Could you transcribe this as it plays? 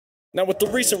Now, with the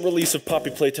recent release of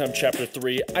Poppy Playtime Chapter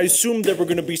 3, I assumed there were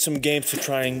going to be some games to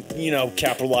try and,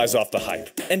 capitalize off the hype.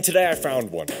 And today I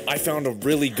found one. I found a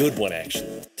really good one,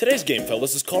 actually. Today's game,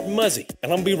 fellas, is called MUZY.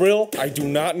 And I'm gonna be real, I do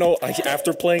not know,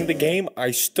 after playing the game,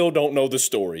 I still don't know the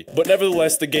story. But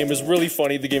nevertheless, the game is really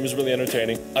funny, the game is really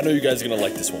entertaining. I know you guys are gonna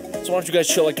like this one. So why don't you guys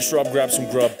chill like a shrub, grab some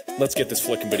grub, let's get this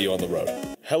flicking video on the road.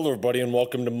 Hello everybody and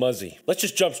welcome to MUZY. Let's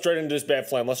just jump straight into this bad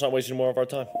flam, let's not waste any more of our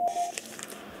time.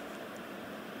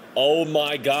 Oh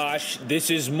my gosh, this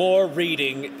is more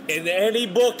reading in any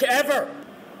book ever!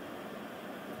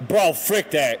 Bro,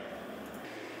 frick that.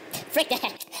 Frick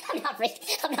that.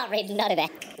 I'm not reading none of that.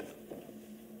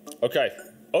 Okay.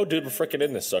 Oh dude, we're fricking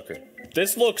in this sucker.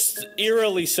 This looks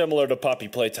eerily similar to Poppy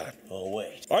Playtime. Oh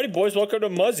wait. Alrighty boys, welcome to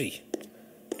MUZY.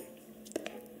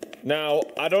 Now,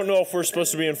 I don't know if we're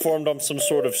supposed to be informed on some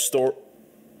sort of story.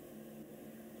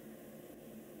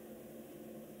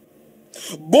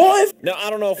 Boy! Now, I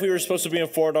don't know if we were supposed to be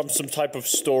informed on some type of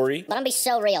story. But I'm gonna be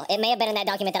so real. It may have been in that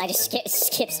document that I just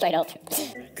skipped straight over.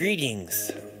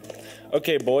 Greetings.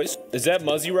 Okay, boys. Is that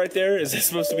MUZY right there? Is that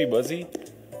supposed to be MUZY?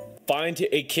 Find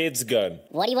a kid's gun.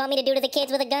 What do you want me to do to the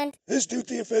kids with a gun? This new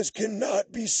DFS cannot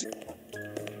be seen.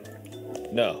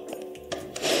 No.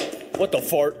 What the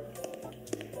fart?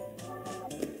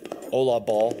 Hola,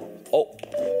 ball. Oh.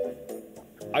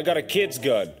 I got a kid's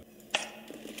gun.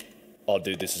 Oh,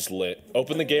 dude, this is lit.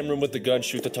 Open the game room with the gun,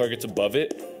 shoot the targets above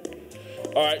it.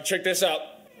 Alright, check this out.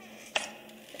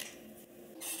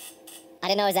 I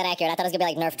didn't know it was that accurate. I thought it was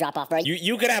gonna be like Nerf drop-off, bro.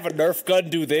 You could have a Nerf gun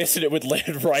do this and it would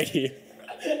land right here.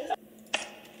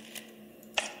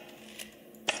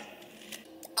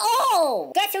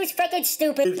 Oh! Guess who's freaking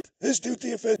stupid? This new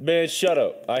DFS. Man, shut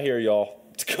up. I hear y'all.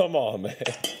 Come on, man.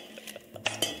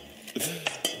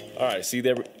 Alright, see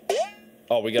there.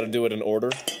 Oh, we gotta do it in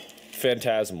order?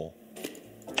 Phantasmal.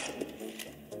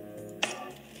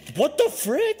 What the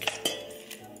frick?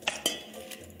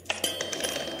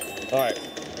 Alright.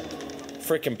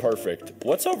 Frickin' perfect.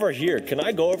 What's over here? Can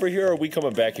I go over here or are we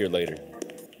coming back here later?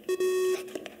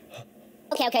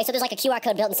 Okay, so there's like a QR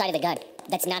code built inside of the gun.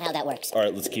 That's not how that works.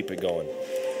 Alright, let's keep it going.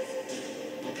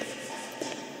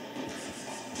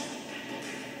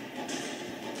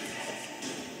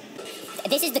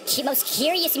 This is the most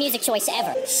curious music choice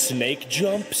ever. Snake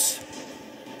jumps?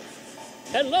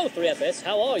 Hello, 3FS.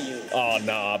 How are you? Oh,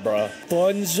 nah, bruh.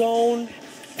 Fun zone?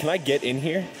 Can I get in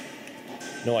here?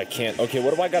 No, I can't. Okay,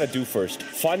 what do I gotta do first?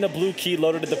 Find the blue key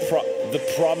loaded at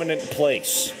the prominent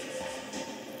place.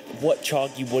 What,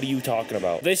 Chalky? What are you talking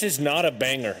about? This is not a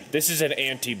banger. This is an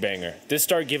anti-banger. This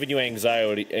start giving you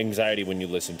anxiety when you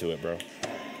listen to it, bro.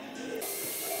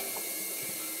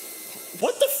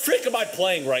 What the frick am I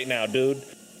playing right now, dude?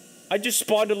 I just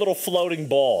spawned a little floating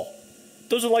ball.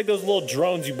 Those are like those little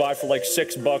drones you buy for like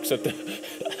 $6 at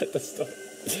the store.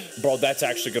 Bro, that's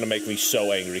actually gonna make me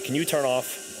so angry. Can you turn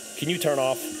off? Can you turn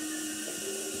off?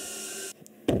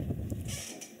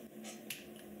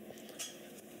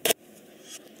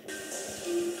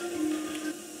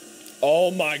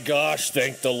 Oh my gosh,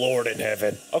 thank the Lord in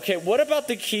heaven. Okay, what about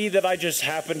the key that I just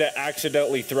happened to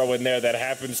accidentally throw in there that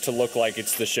happens to look like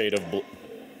it's the shade of blue?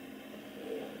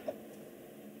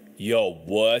 Yo,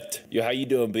 what? Yo, how you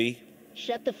doing, B?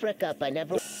 Shut the frick up, I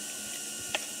never...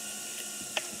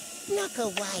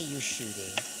 Knuckle, why are you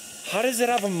shooting? How does it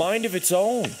have a mind of its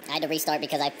own? I had to restart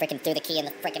because I freaking threw the key in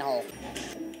the freaking hole.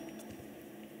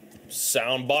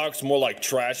 Sound box, more like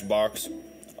trash box.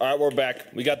 Alright, we're back.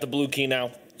 We got the blue key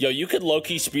now. Yo, you could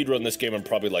low-key speedrun this game in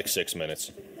probably like 6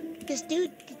 minutes. This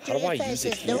dude, How do I use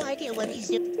it has here? no idea what he's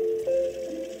doing.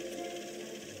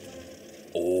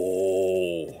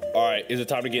 Oh. Alright, is it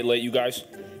time to get late, you guys?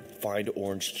 Find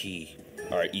orange key.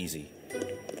 Alright, easy.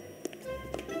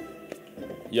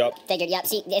 Yup. Figured, yep.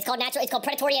 See, it's called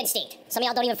predatory instinct. Some of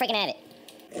y'all don't even freaking have it.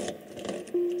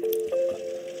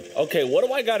 Okay, what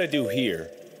do I gotta do here?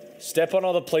 Step on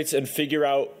all the plates and figure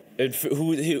out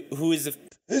who is the...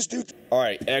 This dude.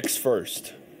 Alright, X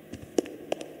first.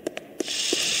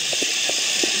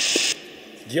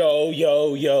 Yo,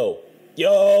 yo, yo.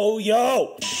 Yo,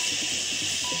 yo!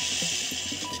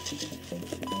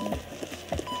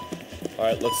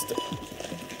 Alright, let's...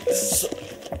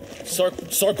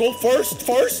 Circle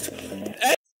first?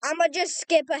 I'ma just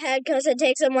skip ahead because it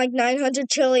takes him like 900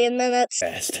 trillion minutes.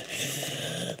 Fast.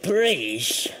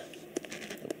 Please.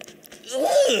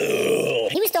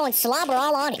 He was throwing slobber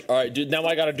all on it. Alright, dude, now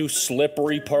I gotta do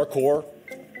slippery parkour.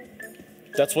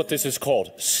 That's what this is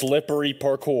called. Slippery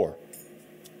parkour.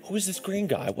 Who is this green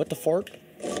guy? What the fart?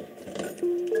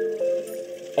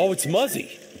 Oh, it's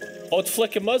MUZY. Oh, it's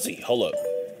flicking MUZY. Hold up.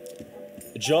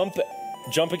 Jump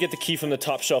and get the key from the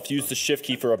top shelf. Use the shift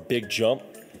key for a big jump.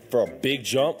 For a big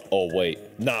jump? Oh, wait.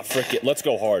 Nah, frick it. Let's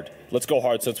go hard. Let's go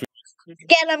hard since we...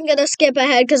 Again, I'm gonna skip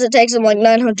ahead because it takes them like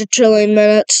 900 trillion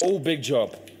minutes. Oh, big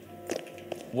jump.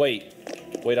 Wait,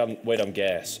 I'm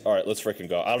gas. All right, let's freaking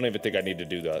go. I don't even think I need to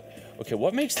do that. Okay,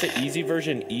 what makes the easy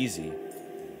version easy?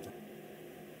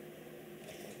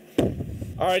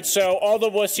 All right, so all the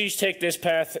wussies take this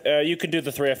path. You can do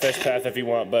the 3FS path if you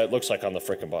want, but it looks like I'm the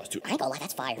freaking boss, too. I ain't gonna lie,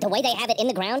 that's fire. The way they have it in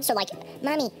the ground, so like,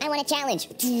 Mommy, I want a challenge.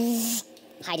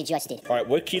 Hide adjusted. All right,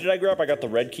 what key did I grab? I got the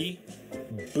red key.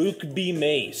 Book B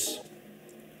Maze.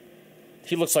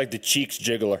 He looks like the Cheeks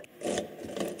Jiggler.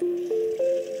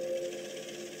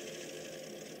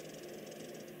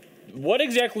 What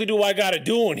exactly do I gotta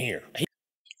do in here?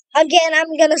 Again,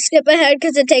 I'm gonna skip ahead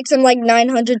because it takes them like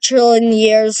 900 trillion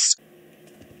years.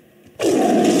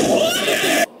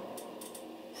 I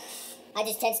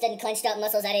just tensed and clenched up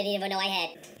muscles I didn't even know I had.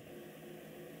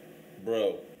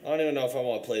 Bro, I don't even know if I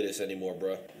want to play this anymore,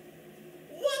 bro.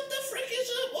 What the frick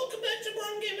is up? Welcome back to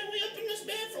Run Gaming. We up in this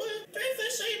bad flip.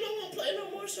 3FS say you don't want to play no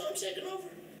more, so I'm taking over.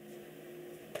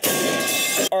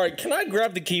 Alright, can I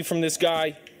grab the key from this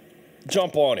guy?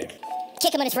 Jump on him.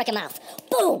 Kick him in his frickin' mouth.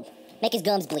 Boom! Make his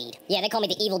gums bleed. Yeah, they call me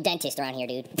the evil dentist around here,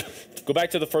 dude. Go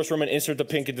back to the first room and insert the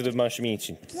pink into the machine. He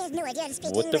has no idea how to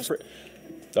speak What English. the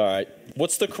Alright,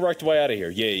 what's the correct way out of here?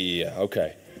 Yeah,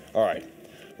 okay. Alright.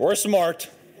 We're smart.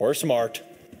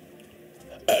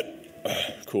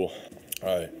 Cool.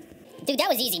 Alright. Dude, that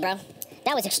was easy, bro.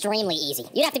 That was extremely easy.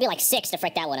 You'd have to be like 6 to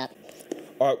frick that one up.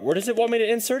 Alright, where does it want me to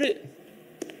insert it?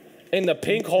 In the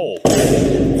pink hole.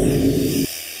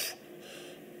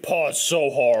 Pause so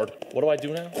hard. What do I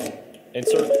do now?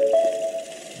 Insert.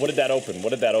 What did that open?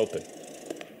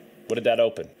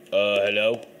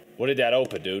 Hello? What did that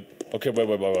open, dude? Okay,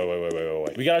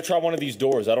 wait. We gotta try one of these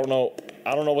doors. I don't know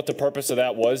what the purpose of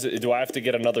that was. Do I have to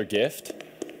get another gift?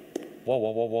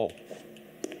 Whoa.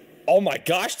 Oh my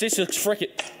gosh, this looks freaking...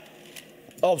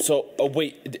 Oh,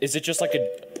 wait, is it just like a...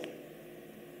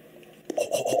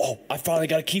 Oh, I finally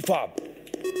got a key fob.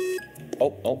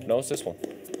 Oh, no, it's this one.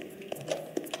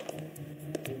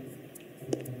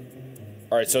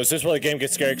 Alright, so is this where the game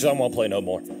gets scary? Because I don't want to play no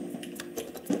more.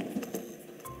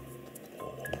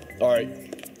 Alright.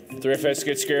 3FS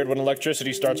gets scared when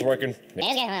electricity starts working.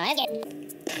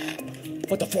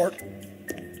 What the fart?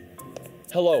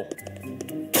 Hello.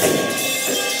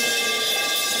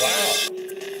 Wow.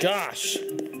 Gosh.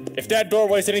 If that door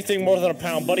weighs anything more than a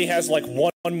pound, Buddy has like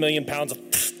 1 million pounds of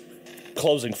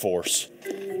closing force.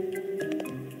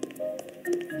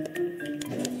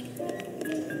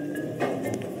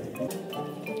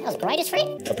 That was bright as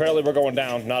frick. Apparently we're going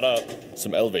down, not up.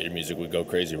 Some elevator music would go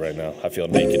crazy right now. I feel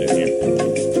naked in here.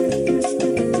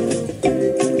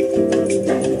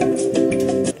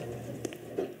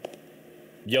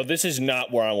 Yo, this is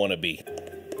not where I want to be.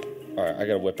 Alright, I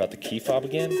gotta whip out the key fob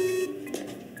again.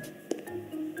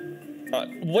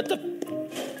 What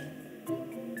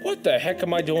the heck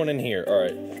am I doing in here?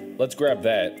 Alright, let's grab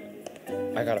that.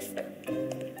 I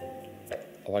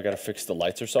gotta fix the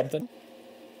lights or something?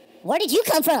 Where did you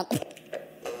come from?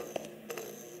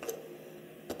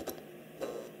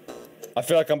 I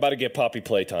feel like I'm about to get Poppy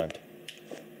playtimed.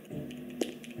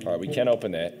 Alright, we can't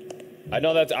open that. I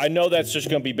know that's just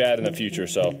gonna be bad in the future,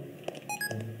 so.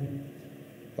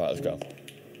 Alright, let's go.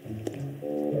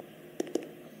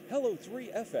 Hello,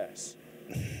 3FS.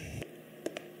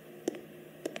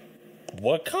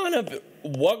 What kind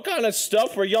of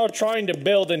stuff were y'all trying to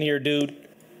build in here, dude?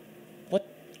 What?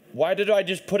 Why did I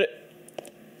just put it?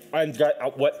 Why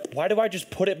do I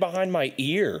just put it behind my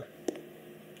ear?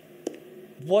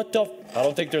 What the? I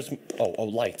don't think there's. Oh,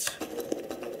 lights.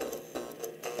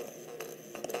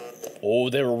 Oh,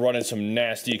 they were running some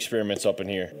nasty experiments up in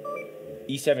here.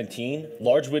 E17.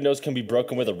 Large windows can be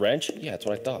broken with a wrench. Yeah, that's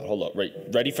what I thought. Hold up. Right.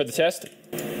 Ready for the test?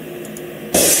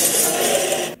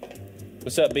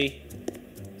 What's up, B?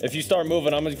 If you start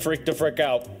moving, I'm gonna freak the frick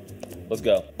out. Let's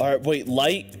go. All right, wait.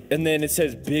 Light, and then it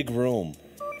says big room.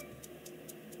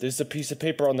 There's a piece of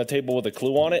paper on the table with a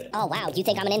clue on it. Oh, wow, you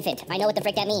think I'm an infant. I know what the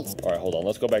frick that means. All right, hold on.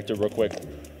 Let's go back to it real quick.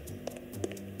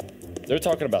 They're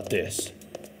talking about this.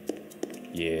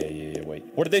 Yeah, wait.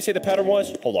 What did they say the pattern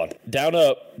was? Hold on. Down,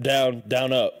 up, down,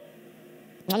 down, up.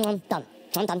 Dum.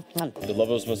 The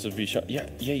levels must be shot. Yeah,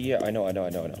 I know. All right,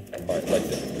 like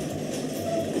that.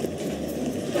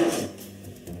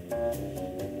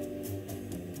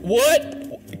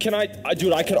 What? Can I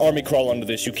dude, I can army crawl under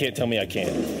this. You can't tell me I can't.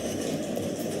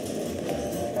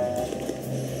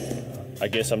 I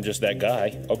guess I'm just that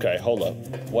guy. Okay, hold up.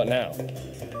 What now?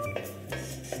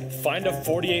 Find a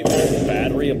 48-volt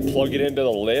battery and plug it into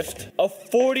the lift? A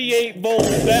 48-volt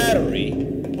battery?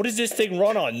 What does this thing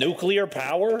run on? Nuclear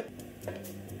power?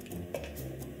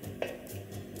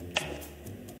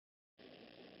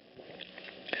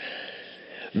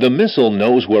 The missile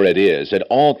knows where it is at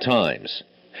all times.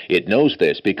 It knows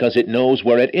this because it knows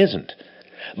where it isn't.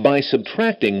 By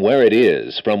subtracting where it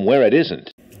is from where it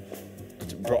isn't.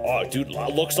 Bro, oh, dude,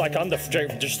 looks like I'm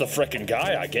just the frickin'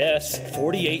 guy, I guess.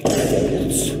 48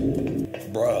 volts?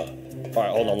 Bruh. All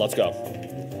right, hold on, let's go.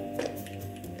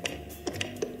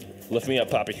 Lift me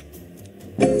up, Poppy.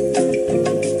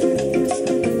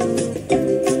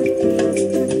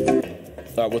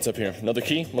 All right, what's up here? Another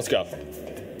key? Let's go.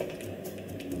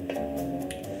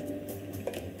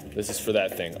 This is for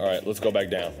that thing. All right, let's go back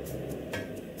down.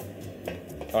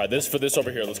 All right, this is for this over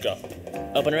here. Let's go.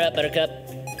 Open her up, Buttercup.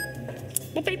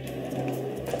 I'm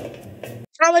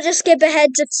gonna just skip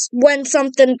ahead to when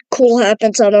something cool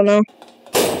happens. I don't know.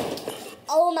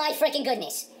 Oh my freaking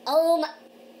goodness. Oh my.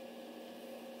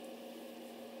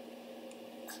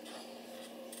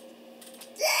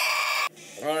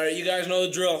 All right, you guys know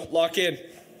the drill. Lock in.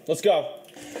 Let's go.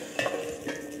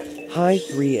 Hi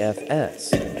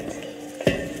 3FS.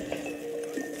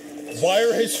 Why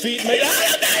are his feet made?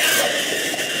 What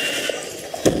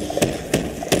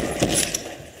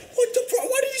the fuck?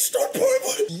 Why did he start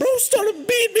pouring? Bro started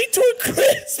beating me to a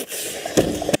crisp.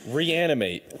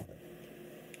 Reanimate.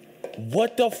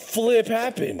 What the flip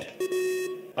happened?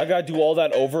 I gotta do all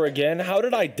that over again? How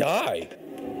did I die?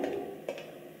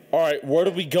 All right, where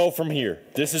do we go from here?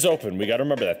 This is open. We gotta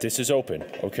remember that. This is open.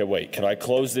 Okay, wait. Can I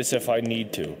close this if I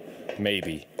need to?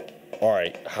 Maybe. All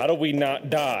right, how do we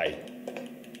not die?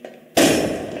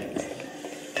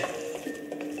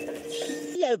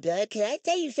 Hello, bud. Can I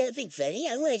tell you something funny?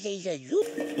 I want to say something.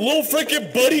 Little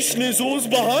freaking buddy Schnizzle is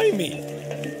behind me.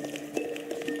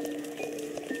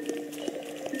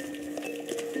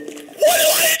 What do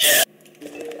I do?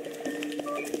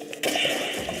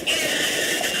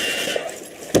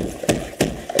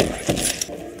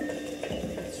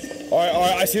 All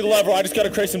right, I see the lever. I just gotta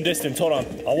create some distance. Hold on.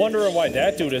 I'm wondering why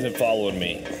that dude isn't following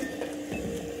me.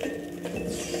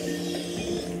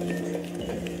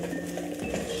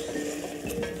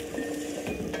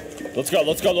 Let's go,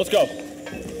 let's go, let's go.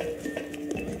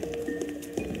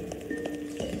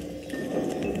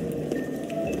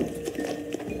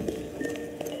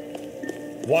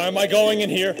 Why am I going in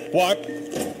here? Why?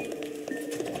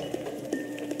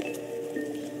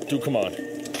 Dude, come on.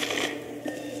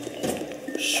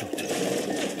 Shoot.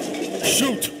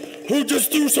 Shoot! Who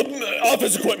just threw some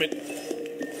office equipment?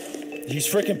 He's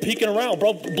freaking peeking around,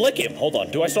 bro. Blick him. Hold on.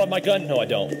 Do I still have my gun? No, I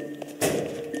don't.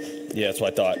 Yeah, that's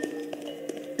what I thought.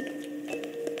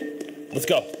 Let's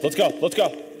go. Let's go. Let's go.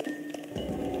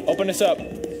 Open this up.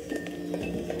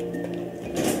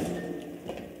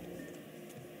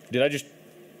 Did I just...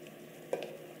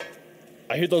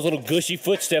 I hear those little gushy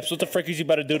footsteps. What the frick is he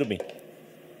about to do to me?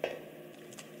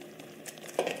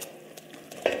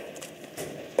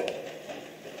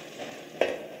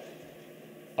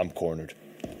 I'm cornered.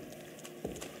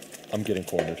 I'm getting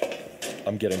cornered.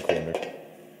 I'm getting cornered.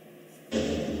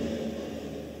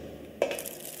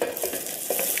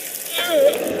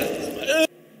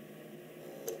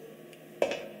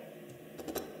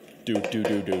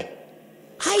 Dude.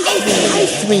 Hi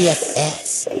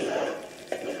 3FS.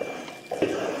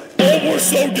 Oh, we're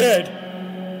so dead!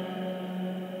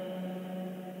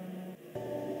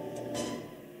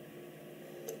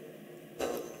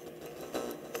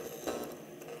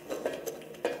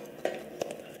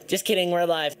 Just kidding, we're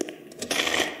alive.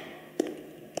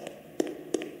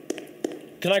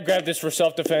 Can I grab this for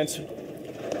self-defense?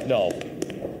 No.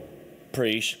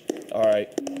 Preach.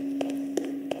 Alright.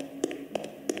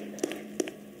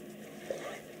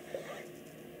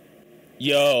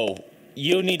 Yo,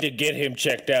 you need to get him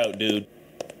checked out, dude.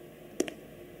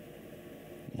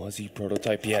 MUZY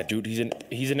prototype? Yeah, dude, he's an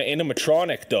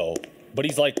animatronic, though. But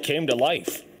he's like, came to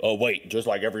life. Oh, wait, just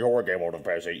like every horror game over the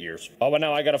past 8 years. Oh, but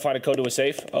now I gotta find a code to a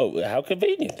safe? Oh, how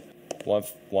convenient.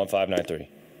 1593.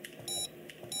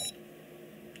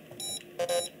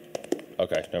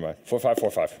 Okay, never mind.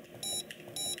 4545.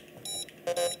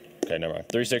 Okay, never mind.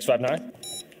 3659?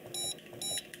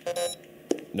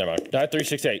 Never mind.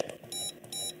 9368.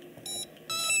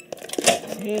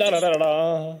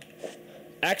 Da-da-da-da-da.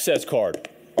 Access card.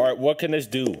 All right, what can this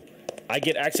do? I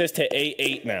get access to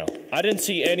A8 now. I didn't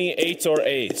see any 8s or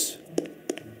A's.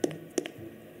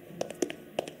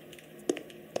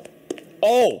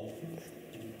 Oh!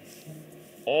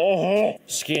 Oh!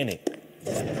 Scan it.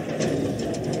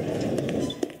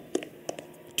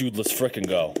 Dude, let's frickin'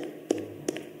 go.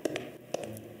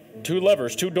 2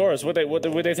 levers, 2 doors. What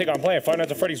they think I'm playing? Five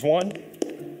Nights at Freddy's 1?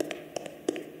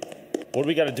 What do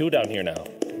we gotta do down here now?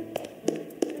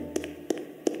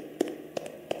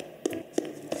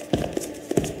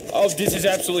 Oh, this is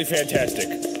absolutely fantastic.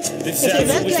 This is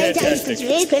absolutely fantastic. Yo,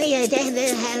 he's running!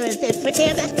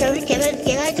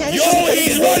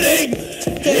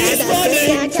 He's running!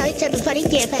 Can I tell you something funny?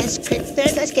 Can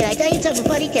I tell you something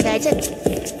funny? Can I tell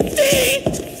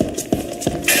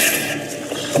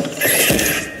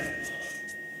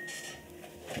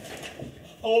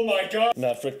Oh my god.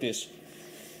 Nah, frick this.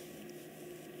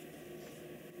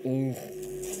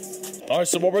 Alright,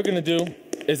 so what we're gonna do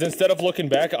is instead of looking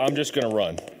back, I'm just gonna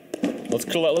run. Let's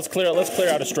clear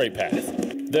out a straight path.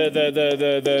 Never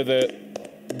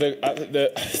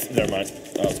mind.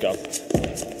 Oh, let's go.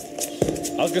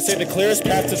 I was gonna say the clearest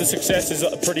path to the success is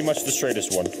pretty much the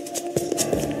straightest one.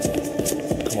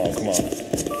 Come on, come on.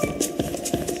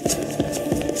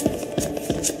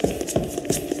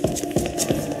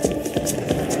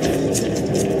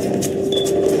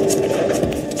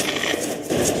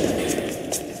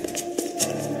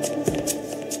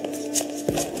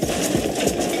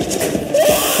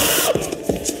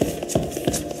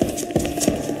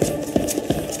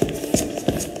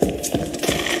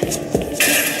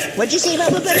 What'd you say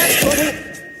about what the fart?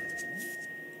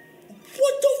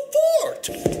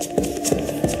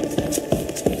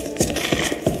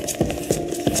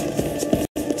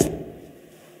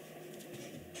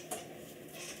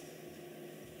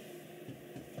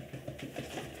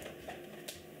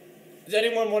 Does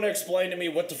anyone want to explain to me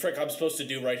what the frick I'm supposed to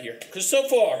do right here? Because so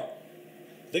far,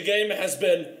 the game has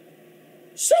been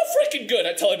so freaking good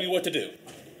at telling me what to do.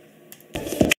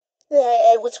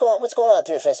 Hey, what's going on,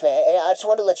 Thriftfest, man? I just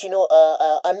wanted to let you know,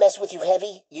 I mess with you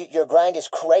heavy. Your grind is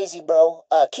crazy, bro.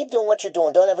 Keep doing what you're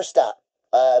doing. Don't ever stop.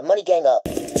 Money gang up.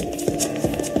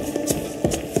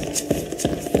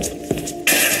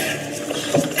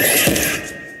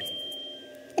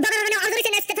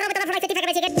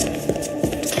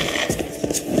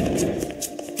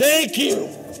 Thank you!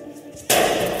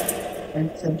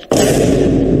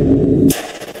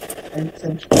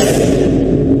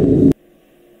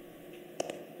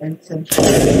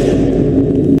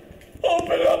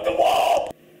 Open up the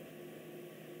wall!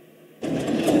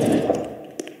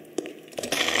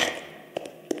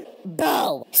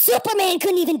 Bro, Superman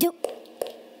couldn't even do...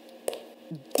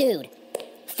 Dude,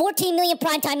 14 million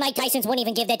primetime Mike Tysons wouldn't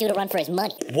even give that dude a run for his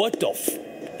money. What the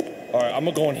Alright, I'm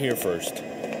gonna go in here first.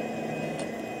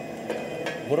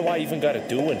 What do I even gotta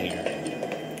do in here?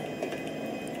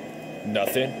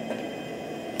 Nothing.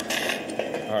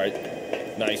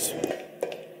 Alright, nice.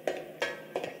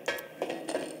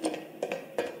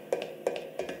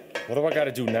 What do I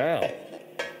gotta do now?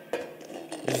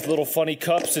 These little funny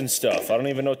cups and stuff. I don't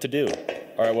even know what to do.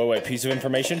 Alright, wait. Piece of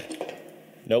information?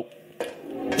 Nope.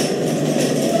 Open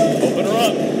her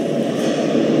up!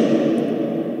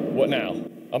 What now?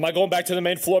 Am I going back to the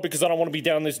main floor because I don't want to be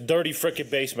down this dirty frickin'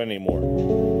 basement anymore?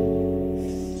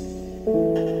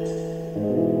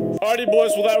 Alrighty,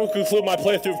 boys, well, that will conclude my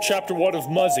playthrough of Chapter 1 of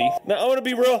MUZY. Now, I want to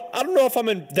be real, I don't know if I'm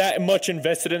that much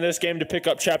invested in this game to pick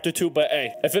up Chapter 2, but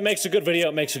hey, if it makes a good video,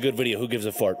 it makes a good video. Who gives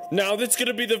a fart? Now, this is going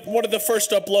to be one of the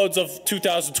first uploads of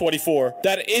 2024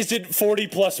 that isn't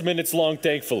 40+ minutes long,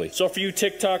 thankfully. So for you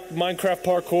TikTok, Minecraft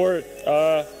parkour,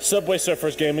 Subway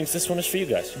Surfers Gamings, this one is for you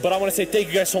guys. But I want to say thank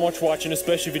you guys so much for watching,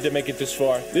 especially if you did make it this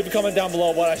far. Leave a comment down below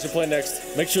what I should play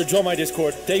next. Make sure to join my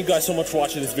Discord. Thank you guys so much for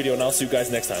watching this video, and I'll see you guys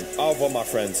next time. Au revoir, my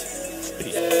friends.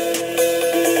 Peace.